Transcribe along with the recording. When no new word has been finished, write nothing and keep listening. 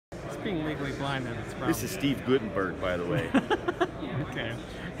being legally blind, then it's probably. This is Steve Gutenberg, by the way. Okay.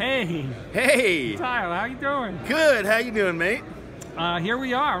 Hey. Hey. Tyler, how you doing? Good. How you doing, mate? Here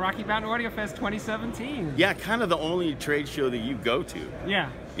we are, Rocky Mountain Audio Fest 2017. Yeah, kind of the only trade show that you go to. Yeah.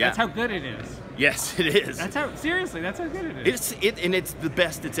 That's how good it is. Yes, it is. That's how, seriously, that's how good it is. And it's the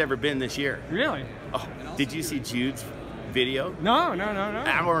best it's ever been this year. Really? Oh, did you see Jude's video? No.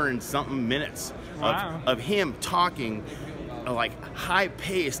 Hour and something minutes of him talking like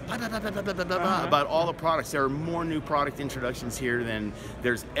high-paced about all the products. There are more new product introductions here than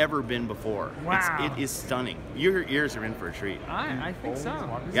there's ever been before. Wow. It is stunning. Your ears are in for a treat. I think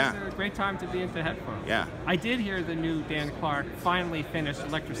so. This is a great time to be into headphones. Yeah. I did hear the new Dan Clark finally finished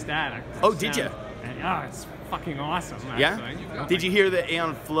Electrostatic. Oh, did you? Oh, it's fucking awesome, actually. Yeah? Did you hear the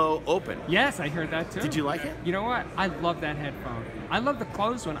Aeon Flow open? Yes, I heard that too. Did you like it? You know what? I love that headphone. I love the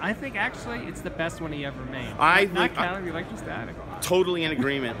closed one. I think actually it's the best one he ever made. Not counting the Electrostatic. Totally in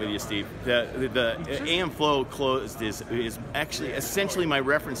agreement with you, Steve. The Aeon Flow closed is actually essentially my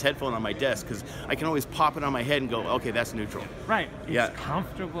reference headphone on my desk because I can always pop it on my head and go, okay, that's neutral. Right. It's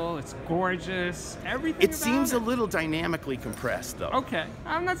comfortable. It's gorgeous. Everything. It seems a little dynamically compressed, though. Okay.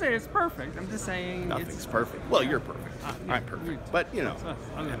 I'm not saying it's perfect. I'm just saying nothing's perfect. Well, you're perfect. I'm perfect. But you know,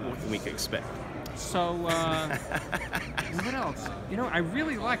 what can we expect? So, what else? You know, I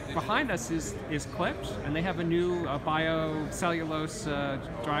really like, behind us is Klipsch, and they have a new bio-cellulose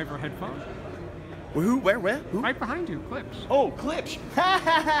driver headphone. Who? Where? Who? Right behind you, Klipsch. Oh, Klipsch.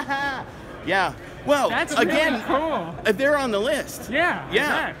 Yeah. Well, that's again, really cool. They're on the list. Yeah.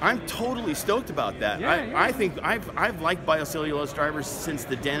 Exactly. I'm totally stoked about that. I think I've liked biocellulose drivers since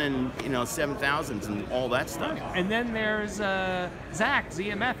the Denon, 7000s and all that stuff. Right. And then there's Zach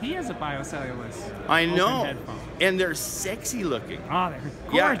ZMF. He has a biocellulose. I know. Headphone. And they're sexy looking. Oh, they're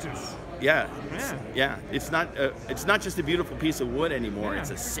gorgeous. Yeah. It's not just a beautiful piece of wood anymore.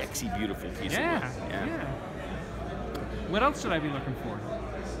 It's a sexy, beautiful piece of wood. Yeah. What else should I be looking for?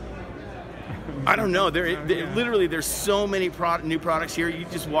 I don't know. Literally, there's so many new products here. You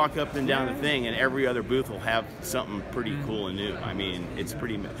just walk up and down the thing, and every other booth will have something pretty cool and new. I mean, it's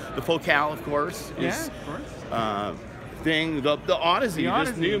pretty. The Focal, of course, is thing. The Odyssey,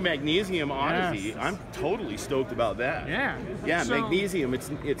 this new magnesium Odyssey. Yes. I'm totally stoked about that. Yeah. So, magnesium. It's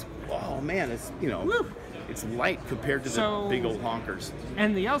oh man, it's it's light compared to the big old honkers.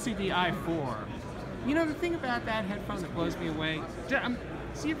 And the LCD i4. You know the thing about that headphone that blows me away.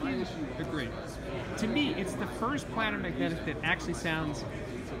 See if you agree. To me, it's the first planar magnetic that actually sounds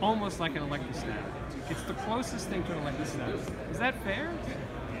almost like an electrostatic. It's the closest thing to an electrostatic. Is that fair?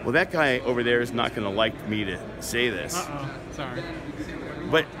 Well, that guy over there is not going to like me to say this. Sorry.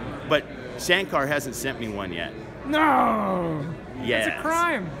 But Shankar hasn't sent me one yet. No. Yes. It's a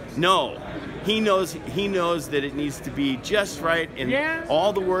crime. No. He knows that it needs to be just right, and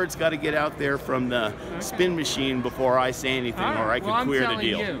all the words got to get out there from the spin machine before I say anything, or I could queer the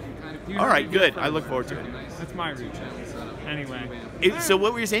deal. All right, good. I look forward to it. That's my reach. Anyway. So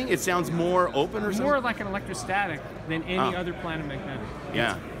what were you saying? It sounds more open or something? More like an electrostatic than any other planar magnetic.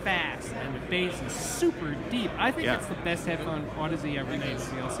 Yeah. It's fast, and the bass is super deep. I think it's the best headphone Odyssey ever made,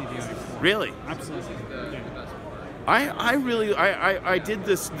 the LCD i4. Really? Absolutely. Yeah. I did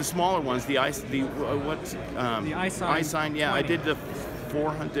the smaller ones, the iSign. Yeah, 20. I did the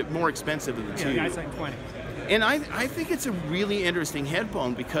 400, more expensive of the two. The iSign 20. And I think it's a really interesting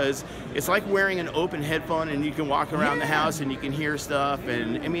headphone because it's like wearing an open headphone, and you can walk around the house and you can hear stuff,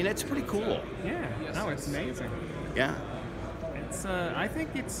 and I mean it's pretty cool. Yeah, no, it's amazing. Yeah. It's I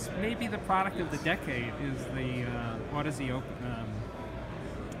think it's maybe the product of the decade is the Odyssey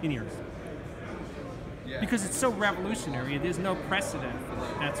in-ears. Because it's so revolutionary, there's no precedent for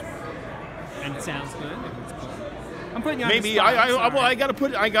it. And it sounds good. And it's cool. I'm putting you on the spot.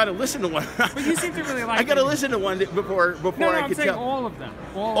 I gotta listen to one. But you seem to really like. I gotta listen to one before I can I'm saying tell. all of them.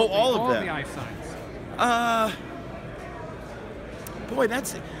 All of them. The iSigns. Boy,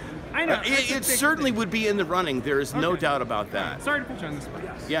 that's. I know. It certainly would be in the running. There is no doubt about that. Sorry to put you on the spot.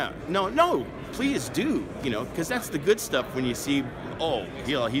 Yeah. No. Please do. Because that's the good stuff when you see. Oh,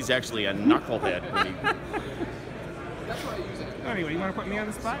 he's actually a knucklehead. Anyway, you want to put me on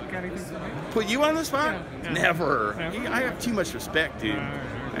the spot? Got anything for me? Put you on the spot? Yeah. Never. I have too much respect, dude.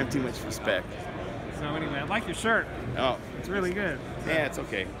 I have too much respect. So anyway, I like your shirt. Oh. It's really good. Yeah, it's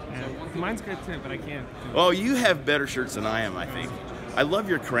okay. Yeah. Mine's good too, but I can't. Oh, you have better shirts than I am, I think. I love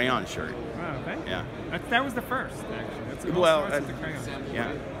your crayon shirt. Oh, thank you. Yeah. That was the first, actually. That's the the crayon.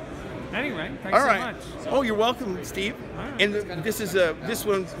 Yeah. Anyway, thanks so much. Oh, you're welcome, Steve. Right. And this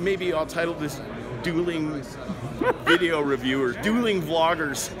one, maybe I'll title this Dueling Video Reviewers, Dueling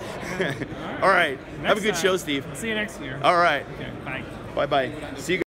Vloggers. All right. Have a good show, Steve. See you next year. All right. Okay, bye. Bye bye. See you guys.